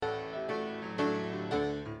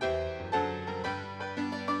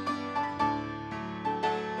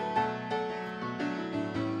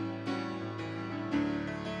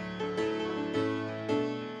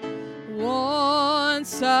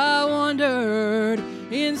Yes, I wandered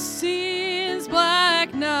in sin's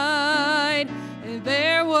black night, and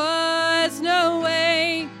there was no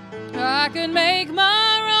way I could make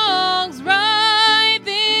my wrongs right.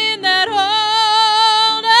 Then that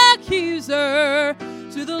old accuser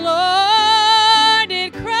to the Lord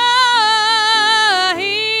did cry,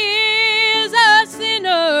 he is a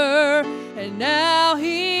sinner, and now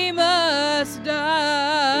he must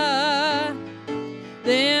die.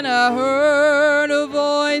 Then I heard a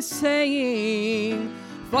voice saying,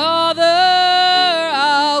 Father,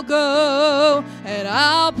 I'll go and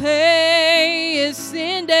I'll pay his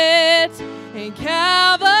sin debt in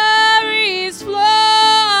Calvary's floor.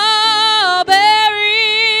 I'll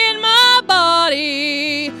bury in my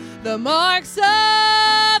body the marks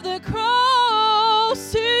of the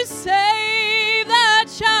cross to save that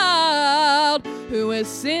child who is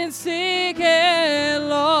sin sick and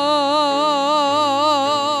lost.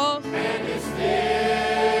 And it's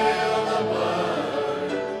still the blood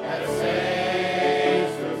that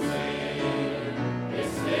saves from sin.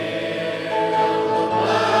 It's still the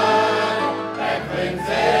blood that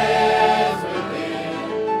cleanses within.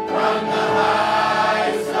 From the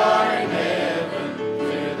highest star in heaven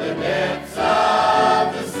to the depths of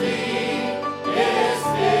the sea. It's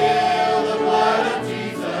still the blood of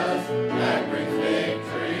Jesus that brings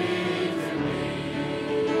victory to me.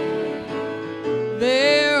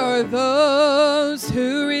 There are those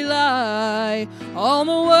who rely on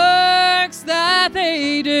the works that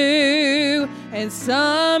they do, and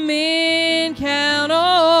some men count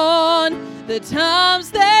on the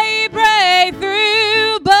times they break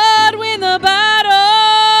through. But when the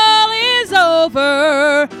battle is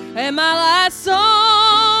over and my last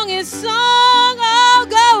song is sung, I'll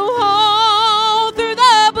go home through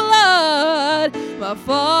the blood, my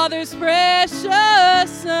Father's precious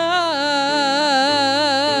Son.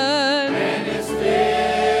 And it's still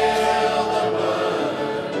the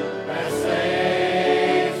blood that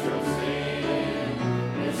saves from sin.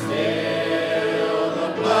 It's still the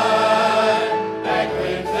blood that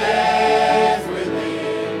cleanses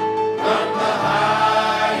within. From the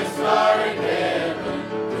highest star in heaven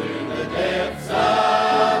to the depths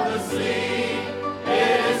of the sea.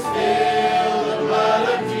 It is still the blood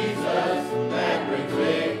of Jesus that brings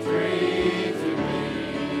victory to me.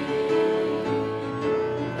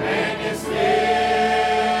 And it's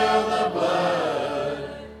still the blood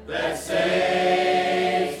that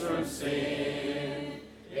saves from sin.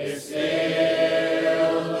 It's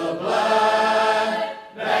still the blood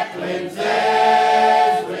that cleanses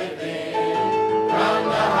within. From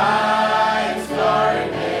the highest star in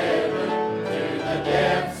heaven to the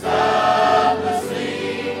depths of the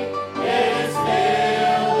sea. It is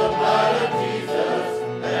still the blood of Jesus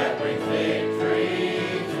that brings victory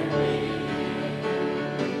to me.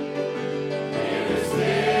 It is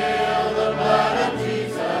still the blood of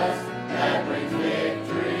Jesus that brings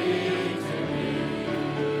victory to me.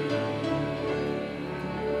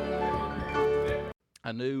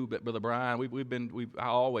 I knew, but Brother Brian, I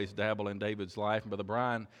always dabble in David's life, and Brother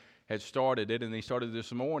Brian had started it, and he started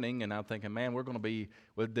this morning, and I'm thinking, man, we're going to be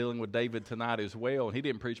dealing with David tonight as well. And he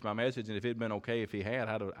didn't preach my message, and if it had been okay if he had,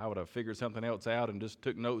 I would have figured something else out and just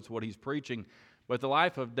took notes of what he's preaching. But the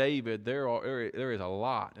life of David, there is a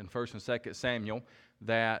lot in 1 and 2 Samuel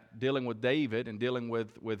that dealing with David and dealing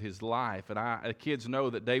with his life. And the kids know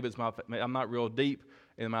that I'm not real deep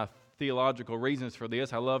in my theological reasons for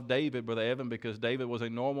this. I love David, Brother Evan, because David was a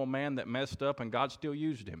normal man that messed up, and God still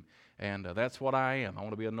used him. And that's what I am. I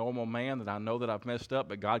want to be a normal man that I know that I've messed up,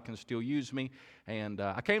 but God can still use me. And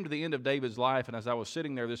I came to the end of David's life, and as I was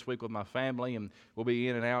sitting there this week with my family, and we'll be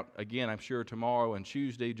in and out again, I'm sure, tomorrow and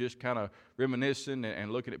Tuesday, just kind of reminiscing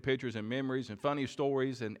and looking at pictures and memories and funny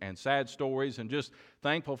stories and sad stories, and just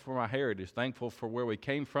thankful for my heritage, thankful for where we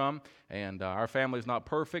came from. And our family's not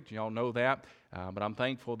perfect, y'all know that. But I'm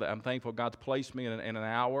thankful God's placed me in an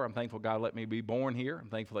hour. I'm thankful God let me be born here. I'm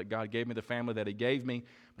thankful that God gave me the family that He gave me.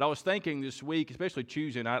 But I was thinking this week, especially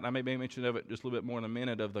Tuesday night, and I may mention of it just a little bit more in a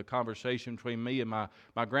minute, of the conversation between me and my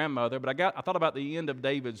grandmother. But I thought about the end of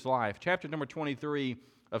David's life. Chapter number 23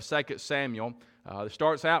 of 2 Samuel. It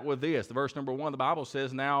starts out with this. The verse number 1, the Bible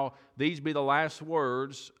says, "Now these be the last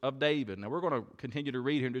words of David." Now we're going to continue to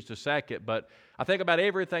read here in just a second, but I think about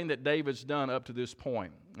everything that David's done up to this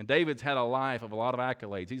point. And David's had a life of a lot of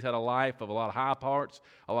accolades. He's had a life of a lot of high parts,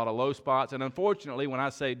 a lot of low spots. And unfortunately, when I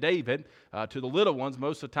say David, to the little ones,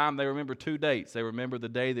 most of the time they remember two dates. They remember the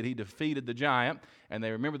day that he defeated the giant, and they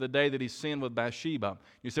remember the day that he sinned with Bathsheba.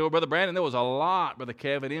 You say, well, Brother Brandon, there was a lot, Brother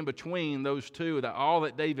Kevin, in between those two, all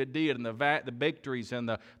that David did, and the victories and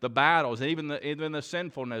the battles, and even the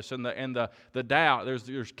sinfulness and the doubt.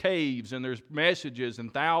 There's caves and there's messages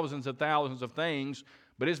and thousands of things.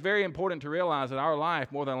 But it's very important to realize that our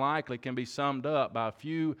life, more than likely, can be summed up by a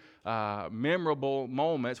few memorable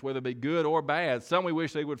moments, whether it be good or bad. Some we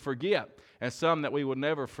wish they would forget, and some that we would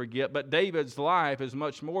never forget. But David's life is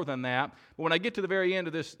much more than that. But when I get to the very end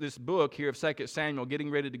of this book here of 2 Samuel,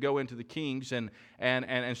 getting ready to go into the Kings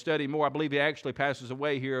and study more, I believe he actually passes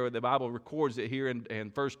away here. The Bible records it here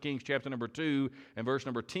in 1 Kings chapter number 2 and verse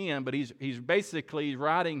number 10. But he's basically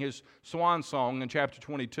writing his swan song in chapter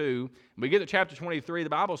 22. When we get to chapter 23, the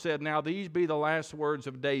Bible said, "Now these be the last words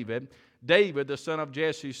of David. David, the son of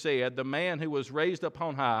Jesse, said, the man who was raised up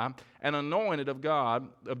on high and anointed of God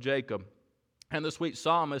of Jacob. And the sweet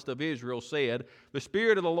psalmist of Israel said, the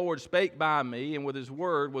Spirit of the Lord spake by me, and with his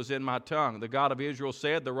word was in my tongue. The God of Israel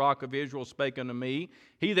said, the Rock of Israel spake unto me.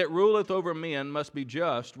 He that ruleth over men must be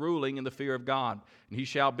just, ruling in the fear of God. And he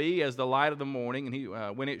shall be as the light of the morning,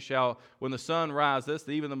 and when the sun riseth,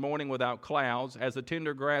 even the morning without clouds, as the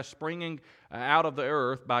tender grass springing out of the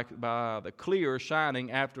earth by the clear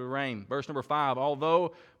shining after the rain." Verse number 5,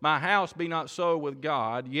 "Although my house be not so with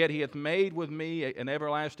God, yet he hath made with me an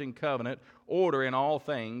everlasting covenant, order in all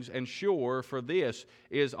things, and sure, for this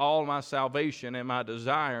is all my salvation and my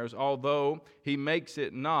desires, although he makes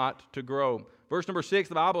it not to grow." Verse number 6,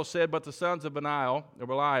 the Bible said, "But the sons of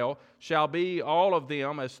Belial shall be all of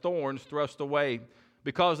them as thorns thrust away,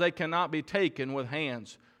 because they cannot be taken with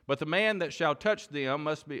hands. But the man that shall touch them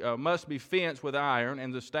must be fenced with iron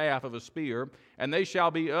and the staff of a spear, and they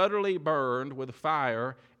shall be utterly burned with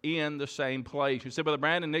fire in the same place." You said, Brother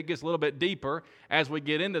Brandon, it gets a little bit deeper as we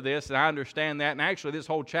get into this, and I understand that. And actually, this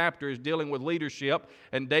whole chapter is dealing with leadership,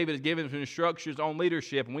 and David is giving some instructions on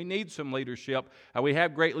leadership, and we need some leadership. We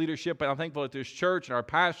have great leadership, and I'm thankful at this church and our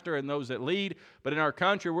pastor and those that lead. But in our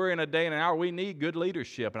country, we're in a day and an hour we need good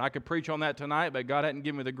leadership, and I could preach on that tonight, but God hadn't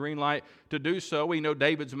given me the green light to do so. We know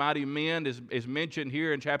David's mighty men is mentioned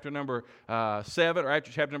here in chapter number 7, or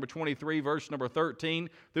after chapter number 23, verse number 13,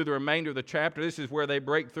 through the remainder of the chapter. This is where they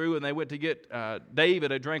break through, and they went to get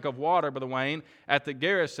David a drink of water, Brother Wayne, at the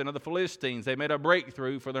garrison of the Philistines. They made a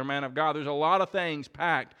breakthrough for their man of God. There's a lot of things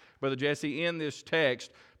packed, Brother Jesse, in this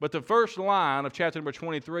text. But the first line of chapter number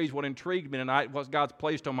 23 is what intrigued me tonight, what God's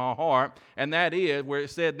placed on my heart, and that is where it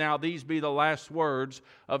said, "Now these be the last words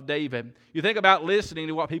of David." You think about listening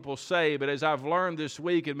to what people say, but as I've learned this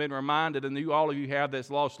week and been reminded, and all of you have that's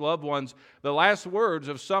lost loved ones, the last words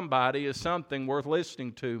of somebody is something worth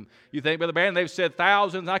listening to. You think, Brother Brandon, they've said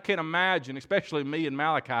thousands. I can't imagine, especially me and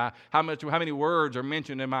Malachi, how many words are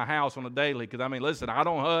mentioned in my house on a daily. Because, listen, I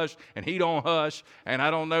don't hush, and he don't hush, and I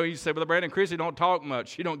don't know. You say, Brother Brandon, Chrissy don't talk much.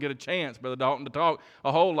 She don't get a chance, Brother Dalton, to talk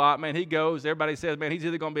a whole lot. Man, he goes, everybody says, man, he's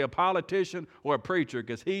either going to be a politician or a preacher,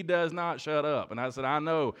 because he does not shut up. And I said, I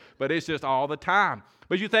know, but it's just all the time.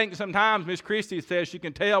 But you think sometimes Miss Christie says she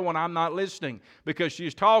can tell when I'm not listening, because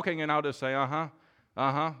she's talking, and I'll just say,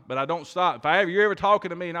 but I don't stop. If you're ever talking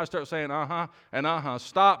to me and I start saying and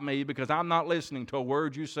stop me, because I'm not listening to a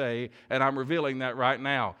word you say, and I'm revealing that right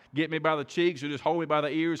now. Get me by the cheeks or just hold me by the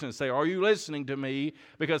ears and say, are you listening to me?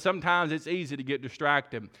 Because sometimes it's easy to get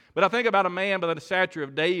distracted. But I think about a man by the stature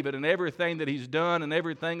of David and everything that he's done and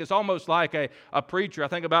everything. It's almost like a preacher. I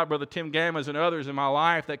think about Brother Tim Gammas and others in my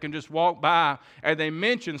life that can just walk by and they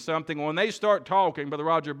mention something. When they start talking, Brother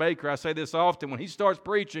Roger Baker, I say this often, when he starts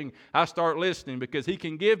preaching, I start listening, because he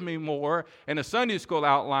can give me more in a Sunday school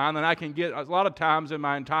outline than I can get a lot of times in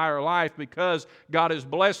my entire life, because God has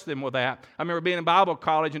blessed them with that. I remember being in Bible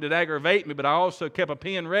college, and it aggravated me, but I also kept a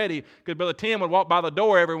pen ready, because Brother Tim would walk by the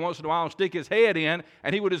door every once in a while and stick his head in,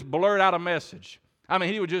 and he would just blurt out a message.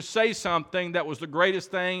 He would just say something that was the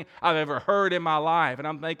greatest thing I've ever heard in my life. And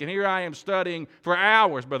I'm thinking, here I am studying for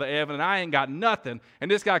hours, Brother Evan, and I ain't got nothing. And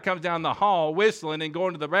this guy comes down the hall whistling and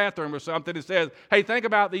going to the bathroom or something and says, hey, think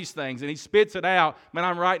about these things. And he spits it out. Man,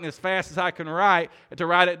 I'm writing as fast as I can write to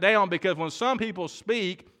write it down, because when some people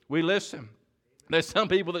speak, we listen. There's some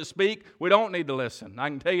people that speak, we don't need to listen. I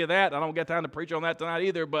can tell you that. I don't get time to preach on that tonight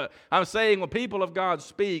either. But I'm saying when people of God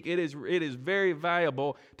speak, it is very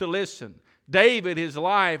valuable to listen. David, his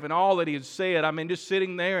life and all that he had said, I mean, just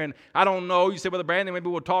sitting there, and I don't know, you say, Brother Brandon, maybe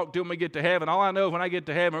we'll talk to him when we get to heaven. All I know is when I get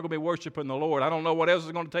to heaven, we're going to be worshiping the Lord. I don't know what else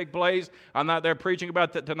is going to take place. I'm not there preaching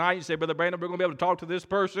about that tonight. You say, Brother Brandon, we're going to be able to talk to this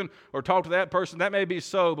person or talk to that person. That may be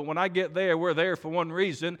so, but when I get there, we're there for one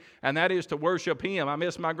reason, and that is to worship Him. I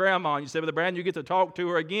miss my grandma. And you say, Brother Brandon, you get to talk to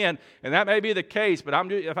her again, and that may be the case, but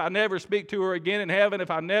if I never speak to her again in heaven,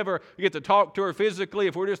 if I never get to talk to her physically,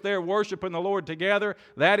 if we're just there worshiping the Lord together,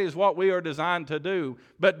 that is what we are designed to do.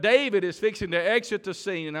 But David is fixing to exit the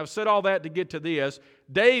scene, and I've said all that to get to this.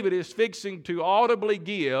 David is fixing to audibly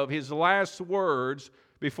give his last words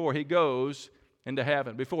before he goes into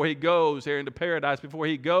heaven, before he goes here into paradise, before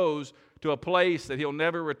he goes to a place that he'll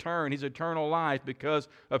never return, his eternal life, because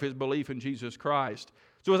of his belief in Jesus Christ.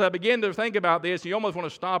 So as I begin to think about this, you almost want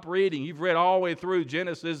to stop reading. You've read all the way through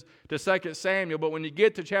Genesis to 2 Samuel, but when you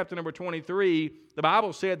get to chapter number 23, the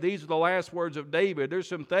Bible said these are the last words of David. There's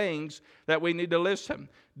some things that we need to listen.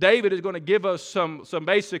 David is going to give us some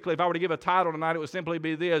basically, if I were to give a title tonight, it would simply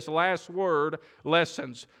be this: Last Word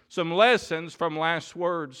Lessons. Some lessons from last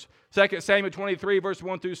words. 2 Samuel 23, verse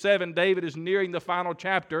 1 through 7, David is nearing the final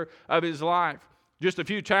chapter of his life. Just a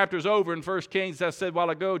few chapters over in 1 Kings, as I said a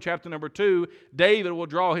while ago, chapter number 2, David will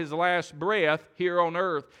draw his last breath here on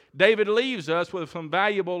earth. David leaves us with some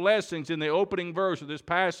valuable lessons in the opening verse of this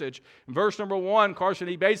passage. In verse number 1, Carson,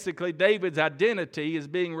 David's identity is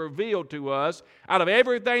being revealed to us. Out of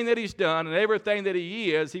everything that he's done and everything that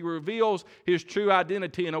he is, he reveals his true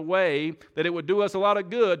identity in a way that it would do us a lot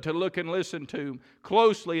of good to look and listen to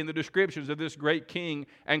closely in the descriptions of this great king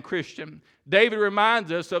and Christian. David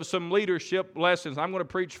reminds us of some leadership lessons. I'm going to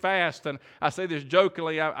preach fast, and I say this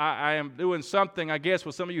jokingly. I am doing something, I guess,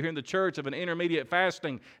 with some of you here in the church of an intermediate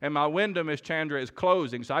fasting, and my window, Miss Chandra, is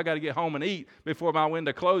closing, so I got to get home and eat before my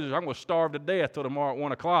window closes. I'm going to starve to death till tomorrow at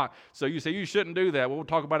 1 o'clock. So you say, you shouldn't do that. Well, we'll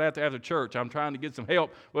talk about that after church. I'm trying to get some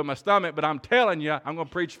help with my stomach, but I'm telling you, I'm going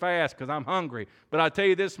to preach fast because I'm hungry. But I tell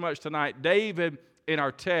you this much tonight. David, in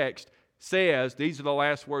our text, says these are the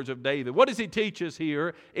last words of David. What does he teach us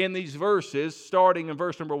here in these verses, starting in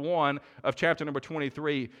verse number 1 of chapter number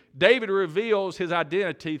 23? David reveals his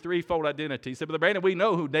identity, threefold identity. He said, Brother Brandon, we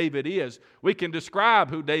know who David is. We can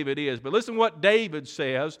describe who David is. But listen what David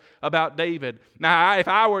says about David. Now, if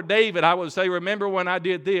I were David, I would say, remember when I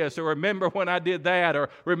did this, or remember when I did that, or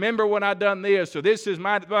remember when I done this, or this is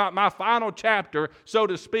my final chapter, so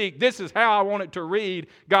to speak. This is how I want it to read.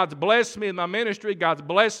 God's blessed me in my ministry. God's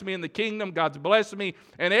blessed me in the kingdom. God's blessed me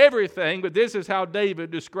and everything, but this is how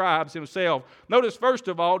David describes himself. Notice, first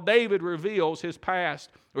of all, David reveals his past,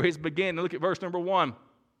 or his beginning. Look at verse number 1.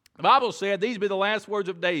 The Bible said these be the last words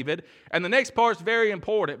of David, and the next part's very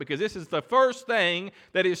important because this is the first thing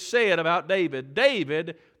that is said about David.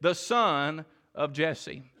 David, the son of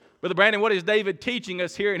Jesse. Brother Brandon, what is David teaching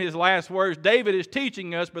us here in his last words? David is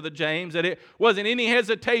teaching us, Brother James, that it wasn't any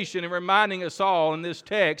hesitation in reminding us all in this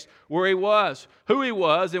text where he was, who he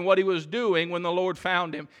was, and what he was doing when the Lord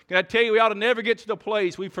found him. Can I tell you, we ought to never get to the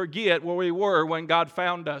place we forget where we were when God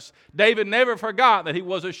found us. David never forgot that he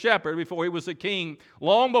was a shepherd before he was a king.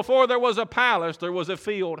 Long before there was a palace, there was a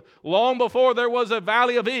field. Long before there was a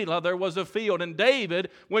valley of Elah, there was a field. And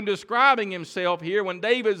David, when describing himself here, when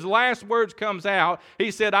David's last words comes out,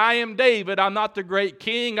 he said, I am David. I'm not the great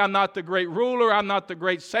king. I'm not the great ruler. I'm not the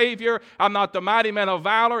great savior. I'm not the mighty man of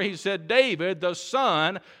valor. He said, David, the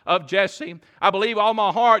son of Jesse. I believe all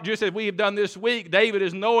my heart, just as we have done this week, David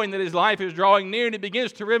is knowing that his life is drawing near, and he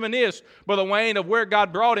begins to reminisce, Brother Wayne, of where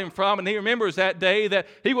God brought him from. And he remembers that day that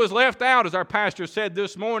he was left out, as our pastor said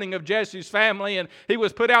this morning, of Jesse's family, and he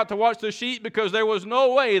was put out to watch the sheep because there was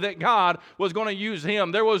no way that God was going to use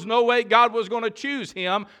him. There was no way God was going to choose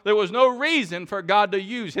him. There was no reason for God to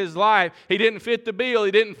use his life. He didn't fit the bill.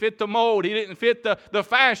 He didn't fit the mold. He didn't fit the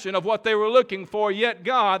fashion of what they were looking for. Yet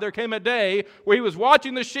God, there came a day where he was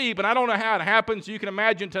watching the sheep, and I don't know how it happens. You can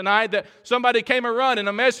imagine tonight that somebody came around, and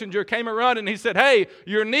a messenger came around, and he said, hey,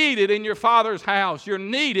 you're needed in your father's house. You're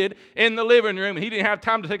needed in the living room. And he didn't have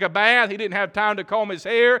time to take a bath. He didn't have time to comb his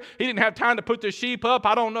hair. He didn't have time to put the sheep up.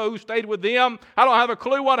 I don't know who stayed with them. I don't have a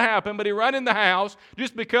clue what happened, but he ran in the house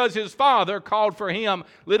just because his father called for him.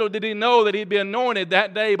 Little did he know that he'd be anointed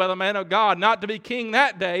that day by the man of God, not to be king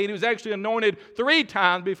that day. And he was actually anointed 3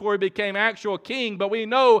 times before he became actual king. But we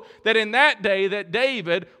know that in that day that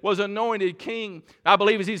David was anointed king. I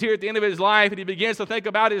believe as he's here at the end of his life and he begins to think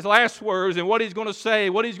about his last words and what he's going to say,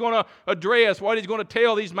 what he's going to address, what he's going to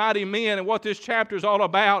tell these mighty men, and what this chapter is all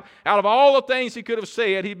about. Out of all the things he could have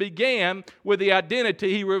said, he began with the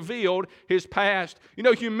identity. He revealed his past. You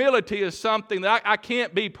know, humility is something that I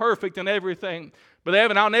can't be perfect in everything. But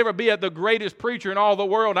Evan, I'll never be the greatest preacher in all the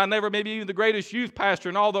world. I'll never maybe even the greatest youth pastor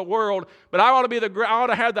in all the world. But I ought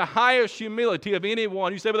to have the highest humility of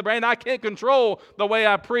anyone. You say, Brother Brandon, I can't control the way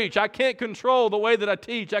I preach. I can't control the way that I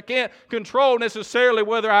teach. I can't control necessarily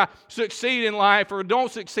whether I succeed in life or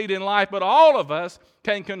don't succeed in life. But all of us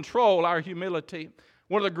can control our humility.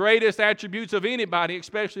 One of the greatest attributes of anybody,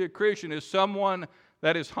 especially a Christian, is someone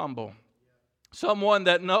that is humble. Someone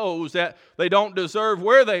that knows that they don't deserve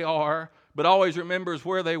where they are, but always remembers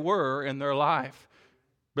where they were in their life.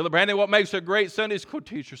 Brother Brandon, what makes a great Sunday school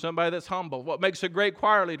teacher? Somebody that's humble. What makes a great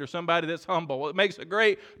choir leader? Somebody that's humble. What makes a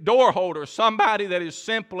great door holder? Somebody that is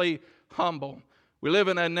simply humble. We live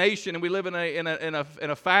in a nation and we live in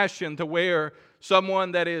a fashion to where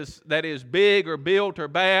someone that is big or built or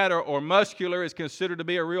bad or muscular is considered to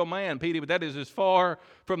be a real man, Petey, but that is as far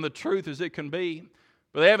from the truth as it can be.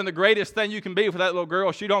 But having the greatest thing you can be for that little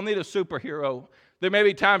girl, she don't need a superhero. There may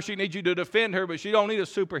be times she needs you to defend her, but she don't need a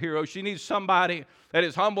superhero. She needs somebody that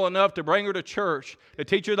is humble enough to bring her to church, to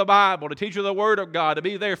teach her the Bible, to teach her the Word of God, to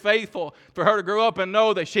be there faithful, for her to grow up and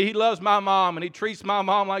know that he loves my mom and he treats my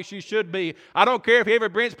mom like she should be. I don't care if he ever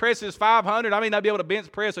bench presses 500. I may not be able to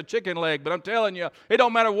bench press a chicken leg, but I'm telling you, it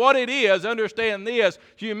don't matter what it is. Understand this,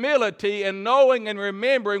 humility and knowing and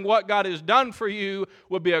remembering what God has done for you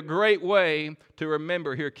would be a great way to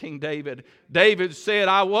remember here King David. David said,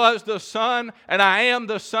 I was the son and I am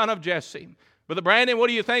the son of Jesse. Brother Brandon, what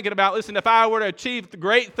are you thinking about? Listen, if I were to achieve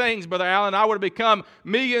great things, Brother Allen, I were to become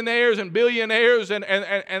millionaires and billionaires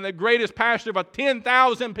and the greatest pastor of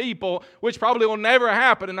 10,000 people, which probably will never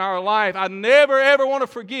happen in our life. I never, ever want to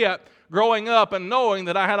forget growing up and knowing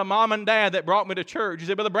that I had a mom and dad that brought me to church. You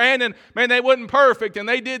said, Brother Brandon, man, they wasn't perfect, and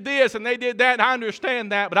they did this, and they did that, and I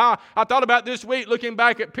understand that. But I thought about this week looking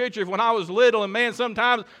back at pictures when I was little, and man,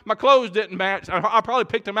 sometimes my clothes didn't match. I probably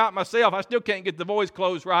picked them out myself. I still can't get the boys'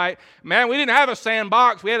 clothes right. Man, we didn't have a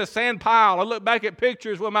sandbox. We had a sand pile. I look back at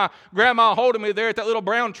pictures with my grandma holding me there at that little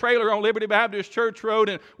brown trailer on Liberty Baptist Church Road,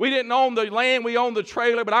 and we didn't own the land. We owned the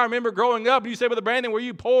trailer, but I remember growing up, you say, Brother Brandon, were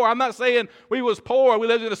you poor? I'm not saying we was poor. We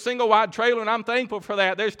lived in a single-wide trailer, and I'm thankful for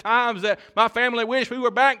that. There's times that my family wish we were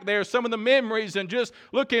back there. Some of the memories and just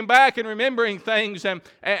looking back and remembering things and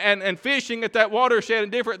fishing at that watershed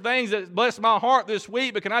and different things that blessed my heart this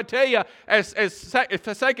week. But can I tell you, as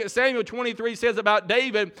 2 Samuel 23 says about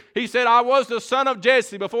David, he said, I was the son of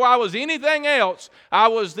Jesse. Before I was anything else, I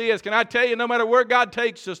was this. Can I tell you, no matter where God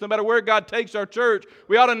takes us, no matter where God takes our church,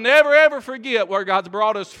 we ought to never ever forget where God's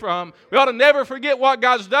brought us from. We ought to never forget what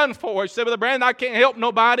God's done for us. You say, Brother Brandon, I can't help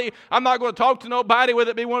nobody. I'm not going to talk to nobody,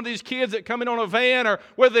 whether it be one of these kids that come in on a van or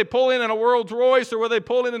whether they pull in a Rolls Royce or whether they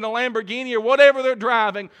pull in a Lamborghini or whatever they're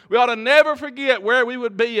driving. We ought to never forget where we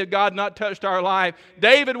would be had God not touched our life.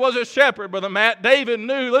 David was a shepherd, Brother Matt. David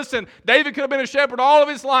knew, listen, David could have been a shepherd all of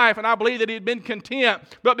his life, and I believe that he'd been content.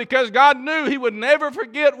 But because God knew he would never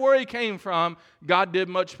forget where he came from, God did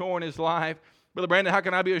much more in his life. Brother Brandon, how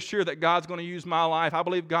can I be assured that God's going to use my life? I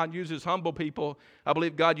believe God uses humble people. I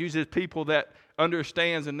believe God uses people that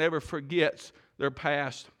understands and never forgets their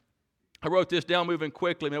past. I wrote this down moving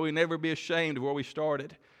quickly. May we never be ashamed of where we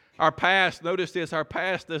started. Our past, notice this, our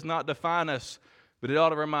past does not define us, but it ought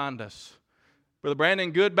to remind us. Brother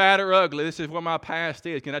Brandon, good, bad, or ugly, this is where my past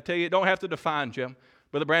is. Can I tell you, it don't have to define you.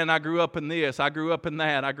 Brother Brandon, I grew up in this, I grew up in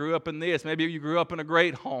that, I grew up in this. Maybe you grew up in a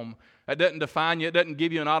great home. That doesn't define you. It doesn't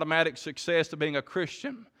give you an automatic success to being a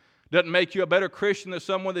Christian. It doesn't make you a better Christian than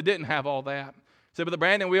someone that didn't have all that. Say, Brother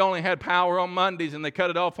Brandon, we only had power on Mondays and they cut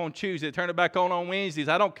it off on Tuesday. They turned it back on Wednesdays.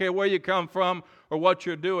 I don't care where you come from or what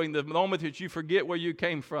you're doing. The moment that you forget where you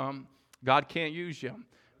came from, God can't use you.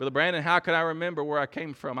 Brother Brandon, how can I remember where I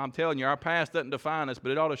came from? I'm telling you, our past doesn't define us,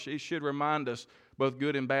 but it should remind us, both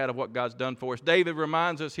good and bad, of what God's done for us. David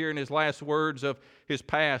reminds us here in his last words of his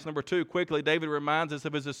past. Number 2, quickly, David reminds us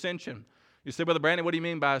of his ascension. You say, Brother Brandon, what do you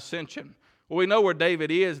mean by ascension? Well, we know where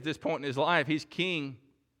David is at this point in his life. He's king.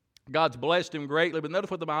 God's blessed him greatly, but notice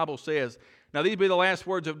what the Bible says. Now, these be the last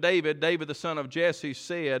words of David. David, the son of Jesse,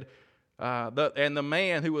 said, and the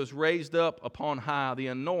man who was raised up upon high, the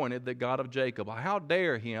anointed, the God of Jacob. How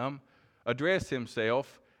dare him address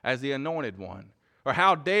himself as the anointed one? Or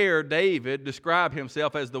how dare David describe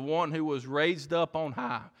himself as the one who was raised up on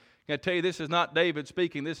high? Can I tell you, this is not David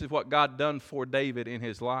speaking. This is what God done for David in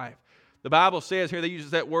his life. The Bible says here, they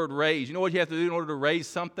uses that word raise. You know what you have to do in order to raise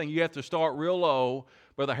something? You have to start real low,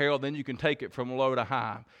 Brother Harold, then you can take it from low to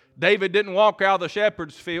high. David didn't walk out of the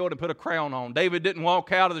shepherd's field and put a crown on. David didn't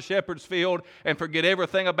walk out of the shepherd's field and forget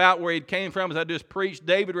everything about where he came from. As I just preached,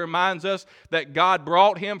 David reminds us that God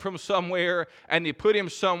brought him from somewhere and he put him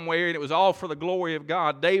somewhere, and it was all for the glory of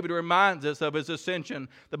God. David reminds us of his ascension.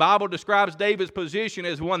 The Bible describes David's position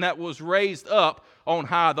as one that was raised up on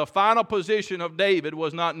high. The final position of David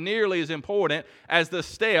was not nearly as important as the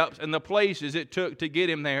steps and the places it took to get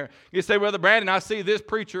him there. You say, Brother Brandon, I see this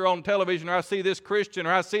preacher on television, or I see this Christian,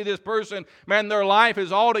 or I see this person, man, their life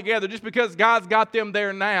is all together just because God's got them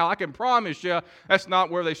there now. I can promise you that's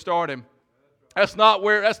not where they started. That's not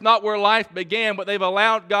where life began, but they've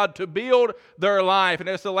allowed God to build their life, and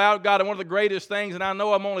it's allowed God. And one of the greatest things, and I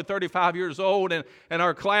know I'm only 35 years old, and in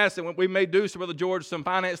our class, and we may do, Brother George, some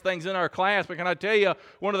finance things in our class, but can I tell you,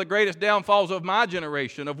 one of the greatest downfalls of my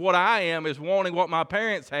generation, of what I am, is wanting what my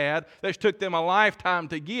parents had that took them a lifetime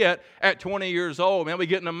to get at 20 years old. Man, we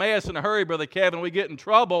get in a mess in a hurry, Brother Kevin. We get in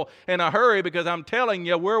trouble in a hurry, because I'm telling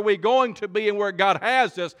you, where we're going to be and where God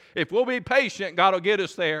has us, if we'll be patient, God will get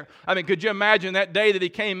us there. I mean, could you imagine that day that he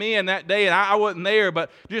came in that day, and I wasn't there,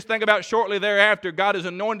 but just think about shortly thereafter, God has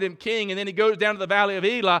anointed him king, and then he goes down to the valley of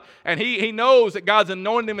Elah, and he knows that God's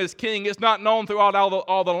anointed him as king. It's not known throughout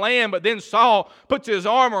all the land, but then Saul puts his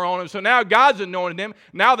armor on him, so now God's anointed him.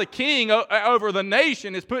 Now the king over the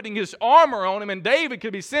nation is putting his armor on him, and David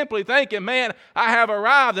could be simply thinking, man, I have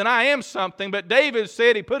arrived and I am something, but David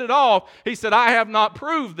said, he put it off. He said, I have not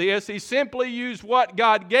proved this. He simply used what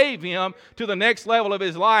God gave him to the next level of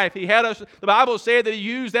his life. The Bible said that he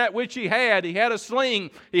used that which he had. He had a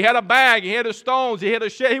sling, he had a bag, he had a stones, he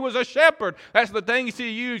was a shepherd. That's the things he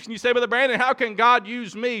used. And you say, Brother Brandon, how can God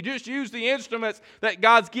use me? Just use the instruments that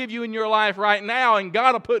God's give you in your life right now, and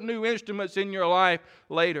God will put new instruments in your life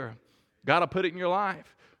later. God will put it in your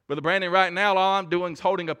life. Brother Brandon, right now all I'm doing is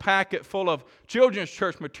holding a packet full of children's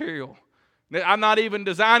church material. I'm not even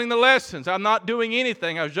designing the lessons. I'm not doing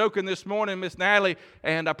anything. I was joking this morning, Miss Natalie,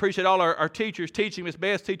 and I appreciate all our teachers teaching, Miss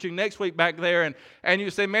Beth teaching next week back there. And you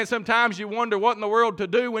say, man, sometimes you wonder what in the world to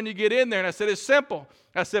do when you get in there. And I said, it's simple.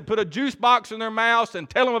 I said, put a juice box in their mouths and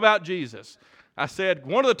tell them about Jesus. I said,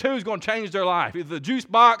 one of the two is going to change their life, either the juice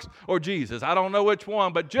box or Jesus. I don't know which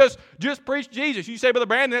one, but just preach Jesus. You say, Brother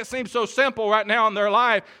Brandon, that seems so simple right now in their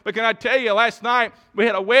life. But can I tell you, last night we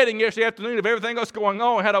had a wedding yesterday afternoon of everything else going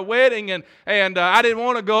on. We had a wedding, and I didn't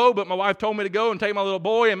want to go, but my wife told me to go and take my little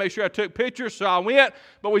boy and make sure I took pictures, so I went.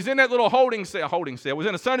 But we was in that little holding cell. We was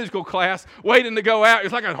in a Sunday school class waiting to go out.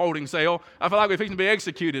 It's like a holding cell. I felt like we were fixing to be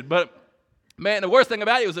executed, but man, the worst thing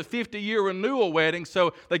about it was a 50-year renewal wedding.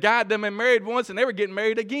 So the guy had been married once, and they were getting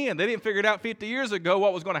married again. They didn't figure it out 50 years ago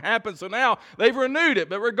what was going to happen, so now they've renewed it.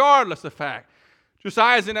 But regardless of the fact,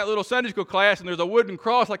 Josiah's in that little Sunday school class, and there's a wooden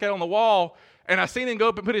cross like that on the wall, and I seen him go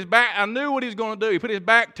up and put his back. I knew what he was going to do. He put his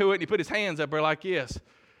back to it, and he put his hands up there like this.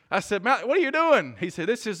 I said, what are you doing? He said,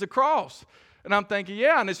 this is the cross. And I'm thinking,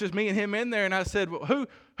 yeah, and it's just me and him in there. And I said, well,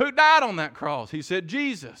 who died on that cross? He said,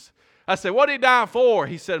 Jesus. I said, what did he die for?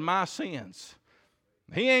 He said, my sins.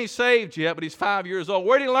 He ain't saved yet, but he's 5 years old.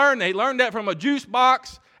 Where did he learn that? He learned that from a juice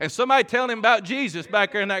box and somebody telling him about Jesus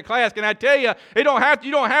back there in that class. Can I tell you, you don't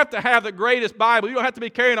have to have the greatest Bible. You don't have to be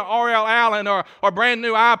carrying an R.L. Allen or a brand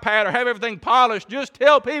new iPad or have everything polished. Just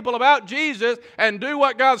tell people about Jesus and do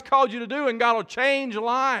what God's called you to do, and God will change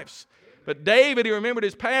lives. But David, he remembered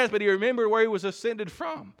his past, but he remembered where he was ascended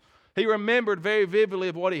from. He remembered very vividly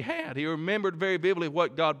of what he had. He remembered very vividly of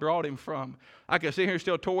what God brought him from. I can sit here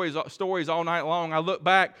and tell stories all night long. I look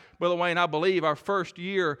back, Brother Wayne, I believe our first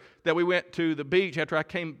year that we went to the beach after I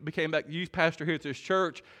became back youth pastor here at this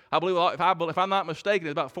church, I believe, if I'm not mistaken,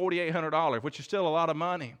 it's about $4,800, which is still a lot of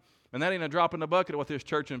money. And that ain't a drop in the bucket of what this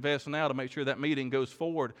church invests now to make sure that meeting goes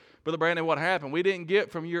forward. Brother Brandon, what happened? We didn't get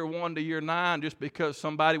from year 1 to year 9 just because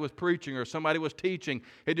somebody was preaching or somebody was teaching.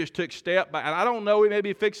 It just took step by. And I don't know, we may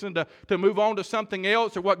be fixing to move on to something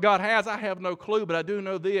else or what God has. I have no clue, but I do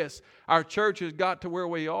know this. Our church has got to where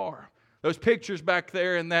we are. Those pictures back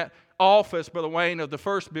there in that office, Brother Wayne, of the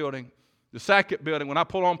first building, the second building, when I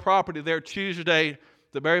pulled on property there Tuesday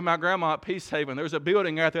to bury my grandma at Peace Haven, there's a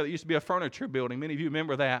building out there that used to be a furniture building. Many of you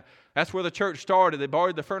remember that. That's where the church started. They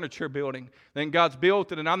borrowed the furniture building. Then God's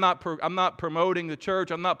built it, and I'm not promoting the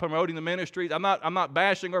church. I'm not promoting the ministries. I'm not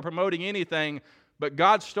bashing or promoting anything. But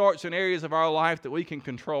God starts in areas of our life that we can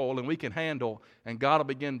control and we can handle, and God will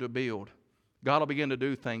begin to build. God will begin to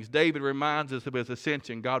do things. David reminds us of his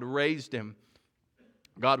ascension. God raised him.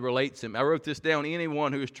 God relates him. I wrote this down.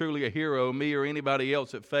 Anyone who is truly a hero, me or anybody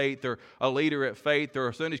else at Faith, or a leader at Faith, or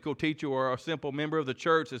a Sunday school teacher, or a simple member of the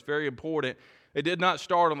church, is very important. It did not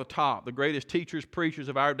start on the top. The greatest teachers, preachers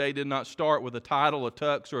of our day did not start with a title, a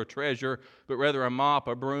tux, or a treasure, but rather a mop,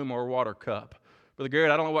 a broom, or a water cup. Brother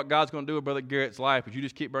Garrett, I don't know what God's going to do with Brother Garrett's life, but you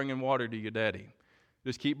just keep bringing water to your daddy.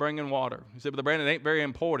 Just keep bringing water. He said, Brother Brandon, it ain't very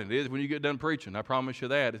important. It is when you get done preaching. I promise you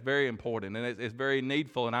that. It's very important, and it's very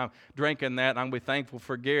needful, and I'm drinking that, and I'm going to be thankful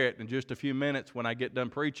for Garrett in just a few minutes when I get done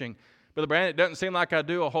preaching. Brother Brandon, it doesn't seem like I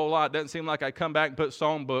do a whole lot. It doesn't seem like I come back and put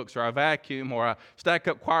song books, or I vacuum, or I stack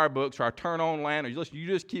up choir books, or I turn on lanterns. You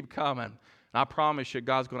just keep coming. And I promise you,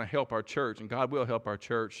 God's going to help our church, and God will help our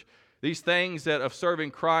church. These things that of serving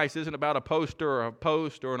Christ isn't about a poster or a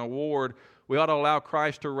post or an award. We ought to allow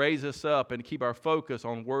Christ to raise us up and keep our focus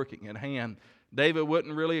on working at hand. David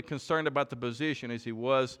wasn't really concerned about the position as he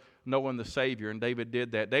was knowing the Savior, and David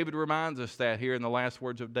did that. David reminds us that here in the last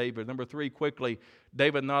words of David. Number 3, quickly,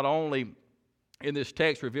 David not only in this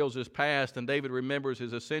text reveals his past, and David remembers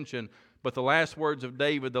his ascension, but the last words of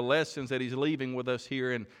David, the lessons that he's leaving with us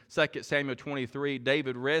here in 2 Samuel 23,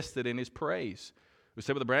 David rested in his praise. We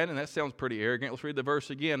said, Brother Brandon, that sounds pretty arrogant. Let's read the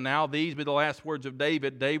verse again. Now these be the last words of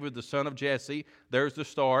David, David the son of Jesse. There's the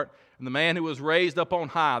start. And the man who was raised up on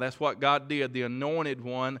high, that's what God did, the anointed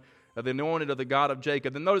one, the anointed of the God of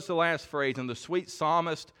Jacob. Then notice the last phrase, and the sweet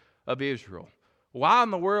psalmist of Israel. Why in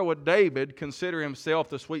the world would David consider himself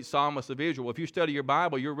the sweet psalmist of Israel? If you study your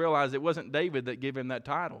Bible, you'll realize it wasn't David that gave him that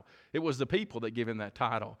title. It was the people that gave him that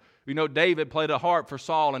title. You know, David played a harp for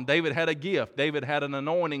Saul, and David had a gift. David had an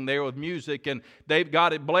anointing there with music, and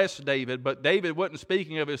God had blessed David, but David wasn't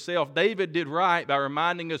speaking of himself. David did right by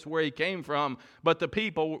reminding us where he came from, but the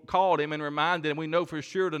people called him and reminded him. We know for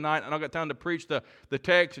sure tonight, and I've got time to preach the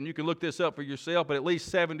text, and you can look this up for yourself, but at least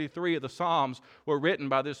 73 of the Psalms were written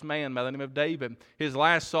by this man by the name of David. His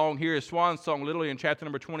last song here is Swan Song, literally in chapter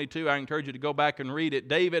number 22. I encourage you to go back and read it.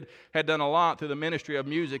 David had done a lot through the ministry of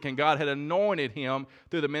music, and God had anointed him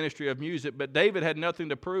through the ministry of music, but David had nothing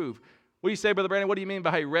to prove. What do you say, Brother Brandon? What do you mean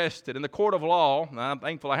by he rested? In the court of law, and I'm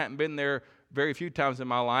thankful I hadn't been there very few times in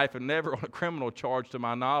my life and never on a criminal charge to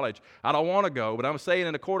my knowledge. I don't want to go, but I'm saying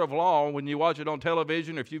in the court of law, when you watch it on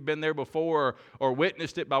television, if you've been there before or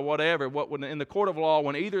witnessed it by whatever, in the court of law,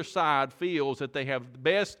 when either side feels that they have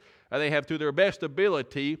through their best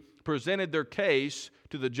ability presented their case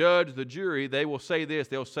to the judge, the jury, they will say this.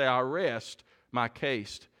 They'll say, I rest my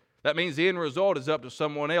case. That means the end result is up to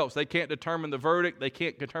someone else. They can't determine the verdict. They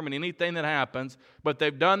can't determine anything that happens, but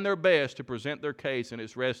they've done their best to present their case, and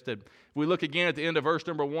it's rested. If we look again at the end of verse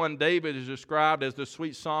number 1, David is described as the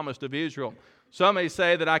sweet psalmist of Israel. Some may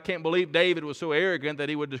say that I can't believe David was so arrogant that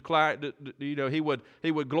he would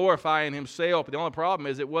he would glorify in himself. But the only problem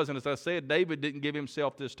is it wasn't, as I said, David didn't give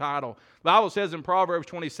himself this title. The Bible says in Proverbs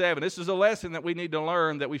 27, this is a lesson that we need to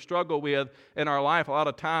learn that we struggle with in our life a lot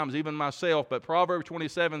of times, even myself. But Proverbs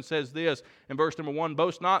 27 says this in verse number 1,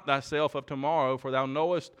 boast not thyself of tomorrow, for thou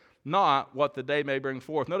knowest not what the day may bring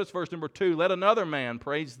forth. Notice verse number 2, let another man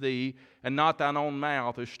praise thee, and not thine own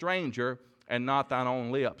mouth, a stranger, and not thine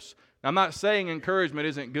own lips. Now, I'm not saying encouragement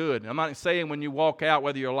isn't good. I'm not saying when you walk out,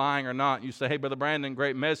 whether you're lying or not, you say, hey, Brother Brandon,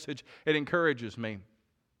 great message. It encourages me.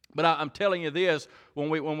 But I'm telling you this, when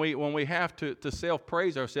we have to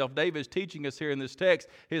self-praise ourselves, David's teaching us here in this text,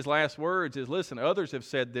 his last words is, listen, others have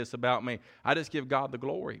said this about me. I just give God the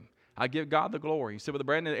glory. I give God the glory. He said, Brother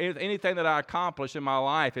Brandon, anything that I accomplish in my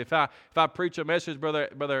life, if I preach a message,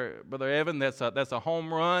 Brother Evan, that's a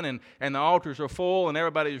home run, and the altars are full and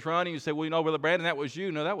everybody's running, you say, well, you know, Brother Brandon, that was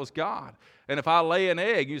you. No, that was God. And if I lay an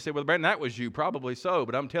egg, you say, Brother Brandon, that was you. Probably so.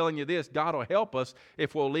 But I'm telling you this, God will help us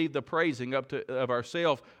if we'll leave the praising of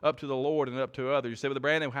ourselves up to the Lord and up to others. You say, Brother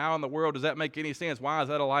Brandon, how in the world does that make any sense? Why is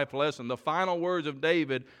that a life lesson? The final words of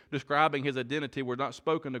David describing his identity were not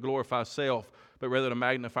spoken to glorify self, but rather to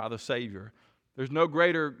magnify the Savior. There's no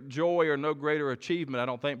greater joy or no greater achievement, I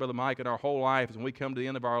don't think, Brother Mike, in our whole life as when we come to the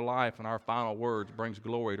end of our life and our final words brings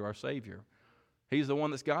glory to our Savior. He's the one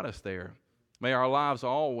that's got us there. May our lives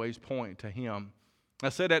always point to Him. I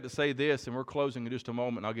said that to say this, and we're closing in just a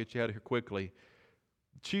moment, and I'll get you out of here quickly.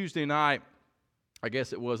 Tuesday night, I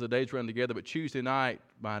guess it was, the days run together, but Tuesday night,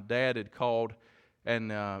 my dad had called,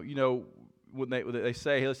 and, when they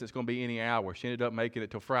say, hey, listen, it's going to be any hour. She ended up making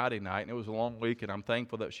it till Friday night, and it was a long week, and I'm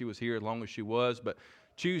thankful that she was here as long as she was. But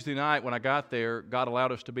Tuesday night, when I got there, God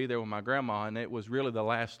allowed us to be there with my grandma, and it was really the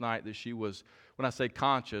last night that she was, when I say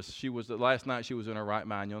conscious, the last night she was in her right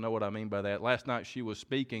mind. You'll know what I mean by that. Last night she was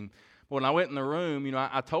speaking. But when I went in the room,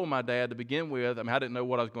 I told my dad to begin with, I didn't know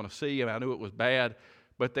what I was going to see, I knew it was bad,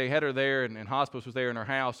 but they had her there, and hospice was there in her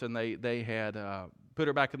house, and they had put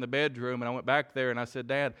her back in the bedroom, and I went back there, and I said,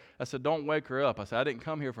 Dad, don't wake her up. I said, I didn't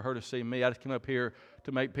come here for her to see me. I just came up here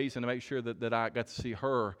to make peace and to make sure that I got to see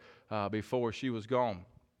her before she was gone.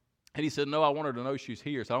 And he said, no, I want her to know she's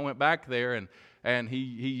here. So I went back there, and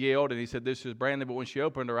he yelled, and he said, this is Brandon. But when she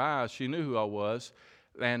opened her eyes, she knew who I was.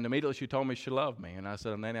 And immediately she told me she loved me. And I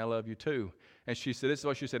said, Nanny, I love you too. And she said, this is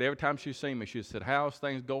what she said every time she's seen me. She said, how's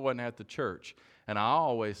things going at the church? And I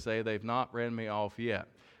always say, they've not ran me off yet.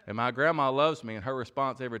 And my grandma loves me, and her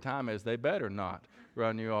response every time is, they better not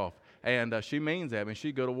run you off. And she means that. I mean,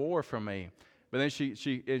 she'd go to war for me. But then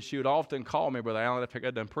she would often call me, Brother Allen, after I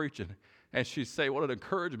got done preaching, and she'd say what an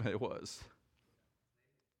encouragement it was.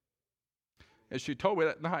 And she told me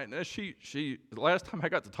that night, and the last time I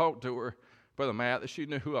got to talk to her, Brother Matt, that she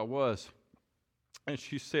knew who I was. And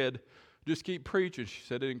she said, just keep preaching. She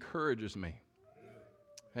said, it encourages me.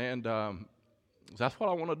 And that's what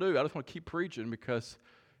I want to do. I just want to keep preaching because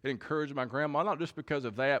it encouraged my grandma, not just because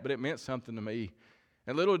of that, but it meant something to me.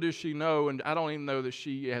 And little does she know, and I don't even know that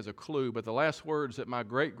she has a clue, but the last words that my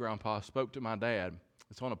great-grandpa spoke to my dad,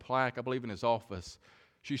 it's on a plaque, I believe, in his office.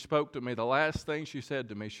 She spoke to me. The last thing she said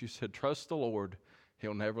to me, she said, trust the Lord.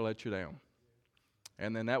 He'll never let you down.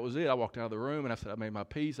 And then that was it. I walked out of the room, and I said, I made my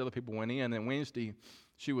peace. Other people went in. And Wednesday,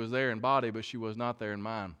 she was there in body, but she was not there in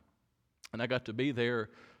mind. And I got to be there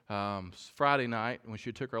Friday night when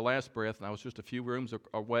she took her last breath, and I was just a few rooms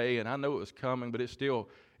away, and I know it was coming, but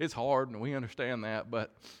it's hard, and we understand that.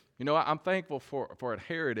 But, I'm thankful for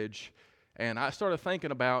Heritage, and I started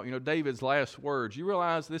thinking about, David's last words. You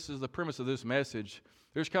realize this is the premise of this message.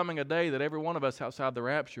 There's coming a day that every one of us outside the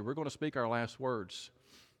rapture, we're going to speak our last words.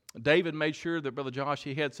 David made sure that, Brother Josh,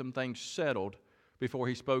 he had some things settled before when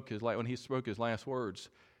he spoke his last words.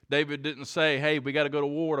 David didn't say, hey, we got to go to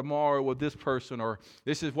war tomorrow with this person, or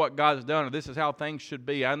this is what God's done, or this is how things should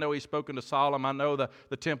be. I know he's spoken to Solomon. I know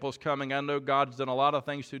the temple's coming. I know God's done a lot of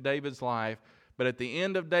things through David's life. But at the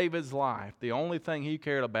end of David's life, the only thing he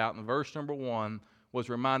cared about in verse number 1 was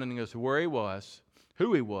reminding us where he was,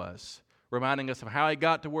 who he was, reminding us of how he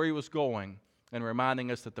got to where he was going, and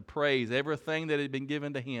reminding us that the praise, everything that had been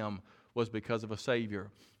given to him, was because of a Savior.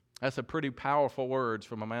 That's a pretty powerful words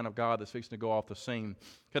from a man of God that's fixing to go off the scene.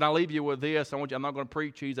 Can I leave you with this? I'm not going to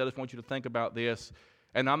preach these. I just want you to think about this.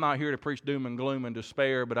 And I'm not here to preach doom and gloom and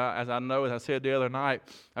despair, but as I said the other night,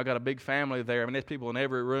 I've got a big family there. I mean, there's people in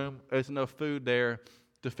every room. There's enough food there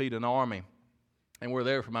to feed an army. And we're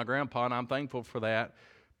there for my grandpa, and I'm thankful for that.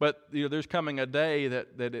 But there's coming a day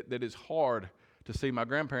that is hard to see my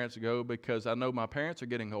grandparents go, because I know my parents are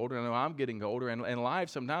getting older, I know I'm getting older, and life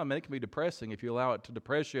sometimes it can be depressing if you allow it to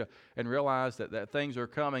depress you and realize that things are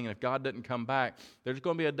coming, and if God doesn't come back, there's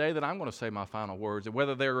going to be a day that I'm going to say my final words. And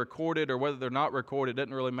whether they're recorded or whether they're not recorded, it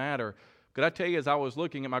doesn't really matter. Could I tell you, as I was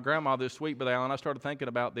looking at my grandma this week, Brother Allen, I started thinking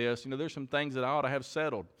about this. There's some things that I ought to have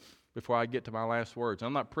settled before I get to my last words.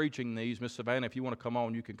 I'm not preaching these. Miss Savannah, if you want to come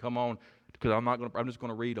on, you can come on, because I'm just going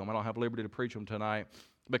to read them. I don't have liberty to preach them tonight.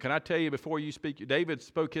 But can I tell you, before you speak, David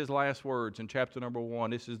spoke his last words in chapter number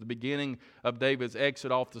 1. This is the beginning of David's exit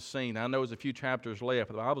off the scene. I know there's a few chapters left,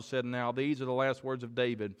 but the Bible said, now these are the last words of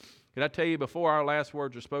David. Can I tell you, before our last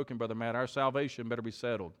words are spoken, Brother Matt, our salvation better be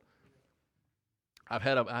settled. I've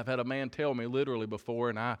had a man tell me literally before,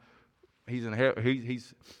 and he's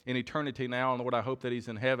in eternity now, and Lord, I hope that he's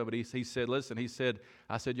in heaven. But he said, listen,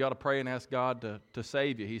 I said, you ought to pray and ask God to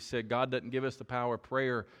save you. He said, God doesn't give us the power of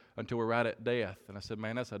prayer until we're right at death. And I said,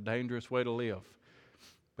 man, that's a dangerous way to live.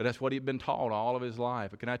 But that's what he'd been taught all of his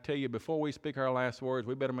life. But can I tell you, before we speak our last words,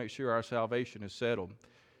 we better make sure our salvation is settled. And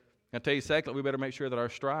I tell you, secondly, we better make sure that our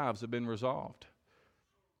strives have been resolved.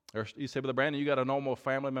 You say, Brother Brandon, you got a normal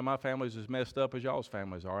family. Man, my family's as messed up as y'all's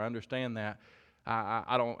families are. I understand that.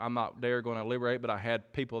 I'm not there going to liberate, but I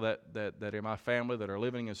had people that in my family that are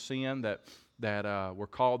living in sin that were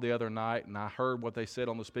called the other night, and I heard what they said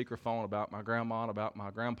on the speakerphone about my grandma and about my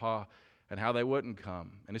grandpa and how they wouldn't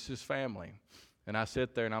come. And it's his family. And I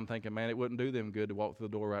sit there and I'm thinking, man, it wouldn't do them good to walk through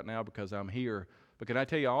the door right now because I'm here. But can I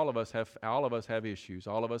tell you, all of us have issues.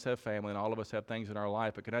 All of us have family, and all of us have things in our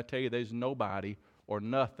life. But can I tell you, there's nobody or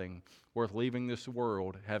nothing worth leaving this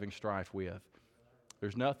world having strife with.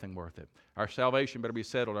 There's nothing worth it. Our salvation better be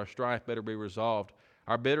settled. Our strife better be resolved.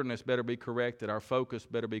 Our bitterness better be corrected. Our focus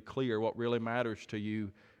better be clear, what really matters to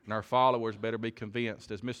you. And our followers better be convinced.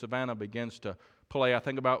 As Miss Savannah begins to play, I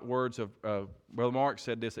think about words of Brother Mark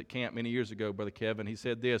said this at camp many years ago, Brother Kevin. He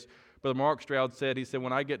said this. Brother Mark Stroud said,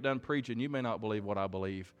 when I get done preaching, you may not believe what I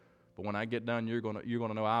believe, but when I get done, you're going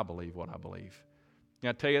to know I believe what I believe. And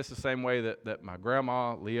I tell you, it's the same way that my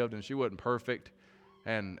grandma lived, and she wasn't perfect,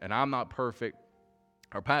 and I'm not perfect.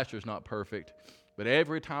 Our pastor's not perfect, but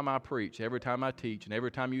every time I preach, every time I teach, and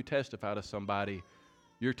every time you testify to somebody,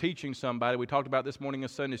 you're teaching somebody. We talked about this morning in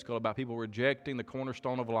Sunday school about people rejecting the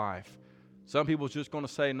cornerstone of life. Some people's just going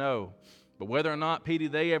to say no. But whether or not, Petey,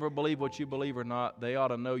 they ever believe what you believe or not, they ought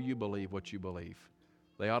to know you believe what you believe.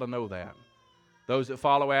 They ought to know that. Those that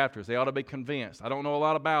follow after us, they ought to be convinced. I don't know a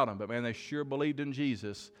lot about them, but man, they sure believed in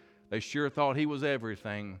Jesus. They sure thought He was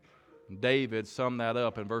everything. David summed that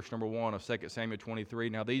up in verse number 1 of 2 Samuel 23.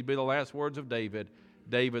 Now these be the last words of David,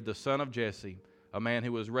 David the son of Jesse, a man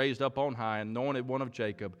who was raised up on high, anointed one of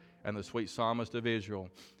Jacob, and the sweet psalmist of Israel.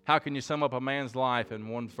 How can you sum up a man's life in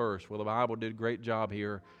one verse? Well, the Bible did a great job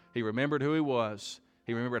here. He remembered who he was.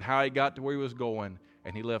 He remembered how he got to where he was going.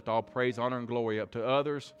 And he left all praise, honor, and glory up to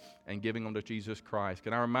others and giving them to Jesus Christ.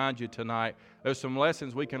 Can I remind you tonight, there's some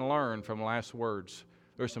lessons we can learn from last words.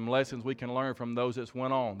 There's some lessons we can learn from those that's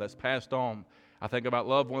went on, that's passed on. I think about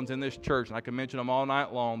loved ones in this church, and I can mention them all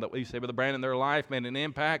night long, that we say, Brother Brandon, their life made an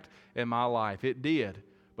impact in my life. It did.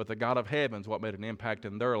 But the God of heaven is what made an impact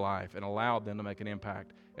in their life and allowed them to make an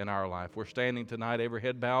impact in our life. We're standing tonight, every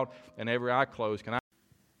head bowed and every eye closed.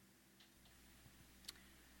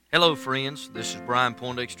 Hello, friends. This is Brian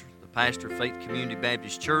Poindexter, the pastor of Faith Community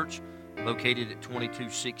Baptist Church, located at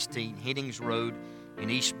 2216 Headings Road in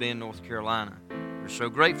East Bend, North Carolina. We're so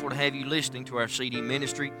grateful to have you listening to our CD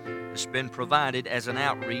ministry that's been provided as an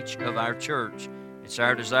outreach of our church. It's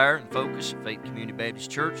our desire and focus at Faith Community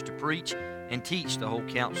Baptist Church to preach and teach the whole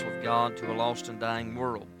counsel of God to a lost and dying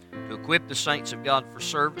world, to equip the saints of God for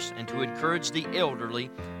service, and to encourage the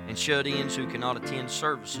elderly and shut-ins who cannot attend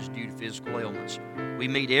services due to physical ailments. We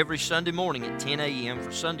meet every Sunday morning at 10 a.m.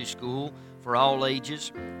 for Sunday school for all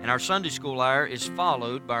ages, and our Sunday school hour is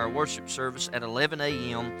followed by our worship service at 11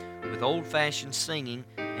 a.m. with old-fashioned singing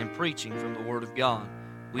and preaching from the Word of God.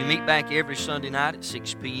 We meet back every Sunday night at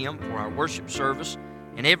 6 p.m. for our worship service,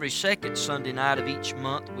 and every second Sunday night of each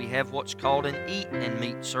month we have what's called an Eat and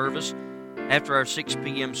Meet service. After our 6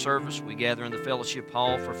 p.m. service, we gather in the fellowship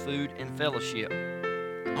hall for food and fellowship.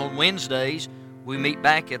 On Wednesdays, we meet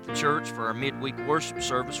back at the church for our midweek worship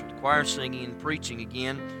service with choir singing and preaching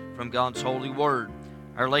again from God's holy Word.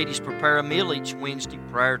 Our ladies prepare a meal each Wednesday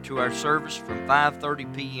prior to our service from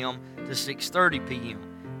 5:30 p.m. to 6:30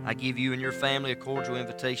 p.m. I give you and your family a cordial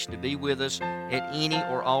invitation to be with us at any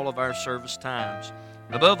or all of our service times.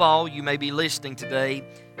 Above all, you may be listening today,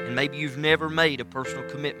 and maybe you've never made a personal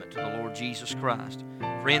commitment to the Lord Jesus Christ.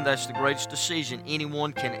 Friend, that's the greatest decision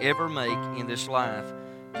anyone can ever make in this life.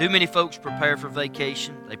 Too many folks prepare for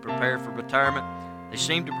vacation, they prepare for retirement, they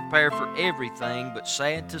seem to prepare for everything, but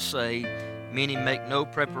sad to say, many make no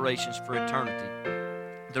preparations for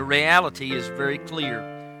eternity. The reality is very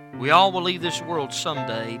clear. We all will leave this world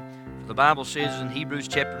someday, for the Bible says in Hebrews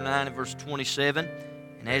chapter 9 and verse 27,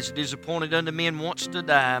 "And as it is appointed unto men once to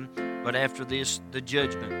die, but after this the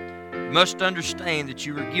judgment. You must understand that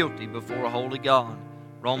you are guilty before a holy God."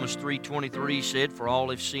 Romans 3:23 said, "For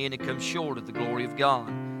all have sinned and come short of the glory of God."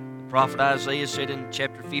 The prophet Isaiah said in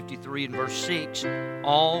chapter 53 and verse 6,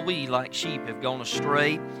 "All we like sheep have gone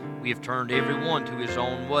astray. We have turned every one to his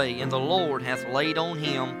own way, and the Lord hath laid on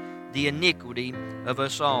him the iniquity of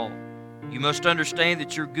us all." You must understand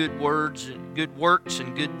that your good words and good works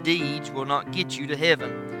and good deeds will not get you to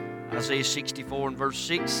heaven. Isaiah 64 and verse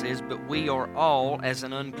 6 says, "But we are all as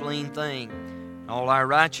an unclean thing. All our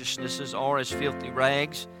righteousnesses are as filthy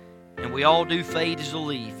rags, and we all do fade as a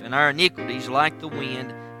leaf, and our iniquities, like the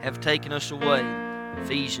wind, have taken us away."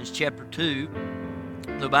 Ephesians chapter 2,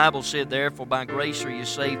 the Bible said, "Therefore by grace are you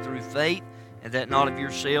saved through faith, and that not of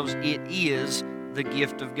yourselves, it is the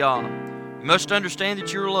gift of God." You must understand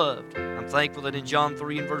that you're loved. I'm thankful that in John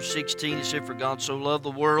 3 and verse 16 it said, "For God so loved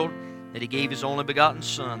the world that He gave His only begotten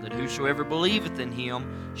Son, that whosoever believeth in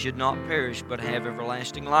Him should not perish, but have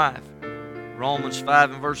everlasting life." Romans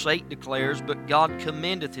 5 and verse 8 declares, "But God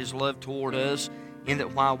commendeth His love toward us, in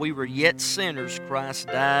that while we were yet sinners, Christ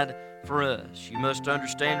died for us." You must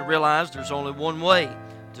understand and realize there's only one way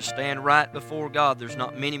to stand right before God. There's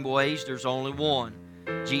not many ways, there's only one.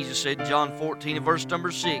 Jesus said in John 14 and verse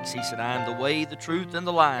number 6, He said, "I am the way, the truth, and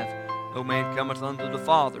the life. No man cometh unto the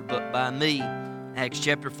Father but by me." Acts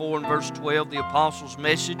chapter 4 and verse 12, the apostles'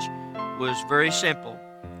 message was very simple.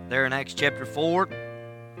 There in Acts chapter 4,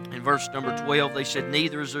 in verse number 12, they said,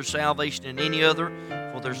 "Neither is there salvation in any other,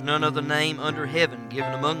 for there's none other name under heaven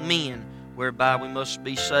given among men whereby we must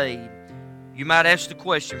be saved." You might ask the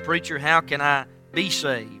question, "Preacher, how can I be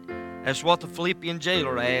saved?" That's what the Philippian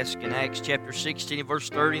jailer asked in Acts chapter 16, verse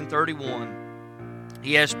 30 and 31.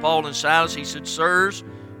 He asked Paul and Silas, he said, "Sirs,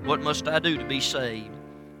 what must I do to be saved?"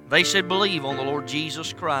 They said, "Believe on the Lord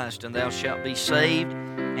Jesus Christ, and thou shalt be saved,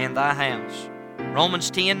 and thy house." Romans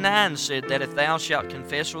 10:9 said that if thou shalt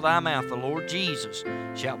confess with thy mouth the Lord Jesus,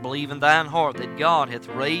 shalt believe in thine heart that God hath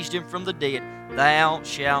raised Him from the dead, thou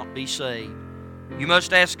shalt be saved. You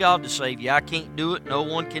must ask God to save you. I can't do it. No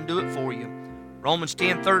one can do it for you. Romans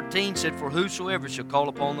 10:13 said, "For whosoever shall call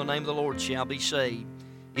upon the name of the Lord shall be saved."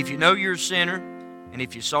 If you know you're a sinner, And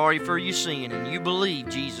if you're sorry for your sin and you believe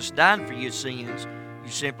Jesus died for your sins, you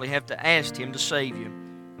simply have to ask Him to save you.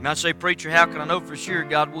 You might say, "Preacher, how can I know for sure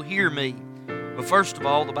God will hear me?" Well, first of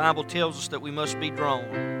all, the Bible tells us that we must be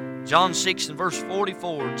drawn. John 6 and verse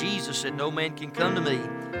 44, Jesus said, "No man can come to me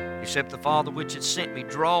except the Father which hath sent me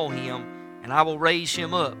draw him, and I will raise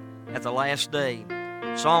him up at the last day."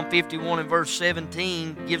 Psalm 51 and verse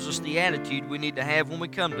 17 gives us the attitude we need to have when we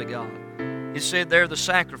come to God. It said there, "The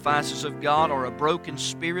sacrifices of God are a broken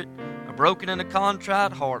spirit, a broken and a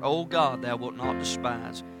contrite heart. O God, thou wilt not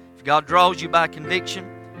despise." If God draws you by conviction,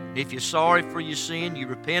 and if you're sorry for your sin, you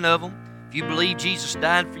repent of them. If you believe Jesus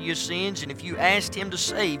died for your sins, and if you asked Him to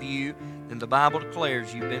save you, then the Bible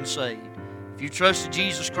declares you've been saved. If you trusted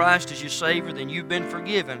Jesus Christ as your Savior, then you've been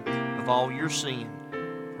forgiven of all your sin.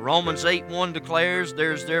 Romans 8:1 declares,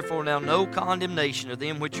 "There is therefore now no condemnation of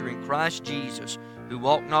them which are in Christ Jesus, who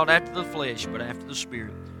walk not after the flesh, but after the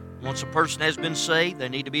Spirit." Once a person has been saved, they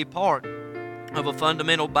need to be a part of a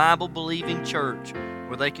fundamental Bible-believing church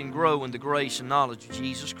where they can grow in the grace and knowledge of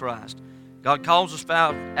Jesus Christ. God calls us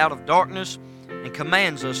out of darkness and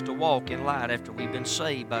commands us to walk in light after we've been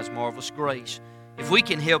saved by His marvelous grace. If we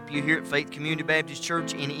can help you here at Faith Community Baptist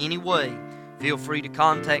Church in any way, feel free to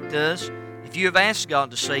contact us. If you have asked God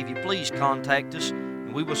to save you, please contact us,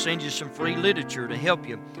 and we will send you some free literature to help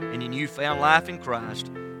you in your newfound life in Christ.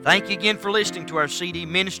 Thank you again for listening to our CD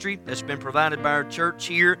ministry that's been provided by our church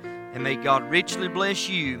here, and may God richly bless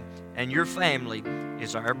you and your family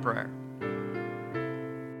is our prayer.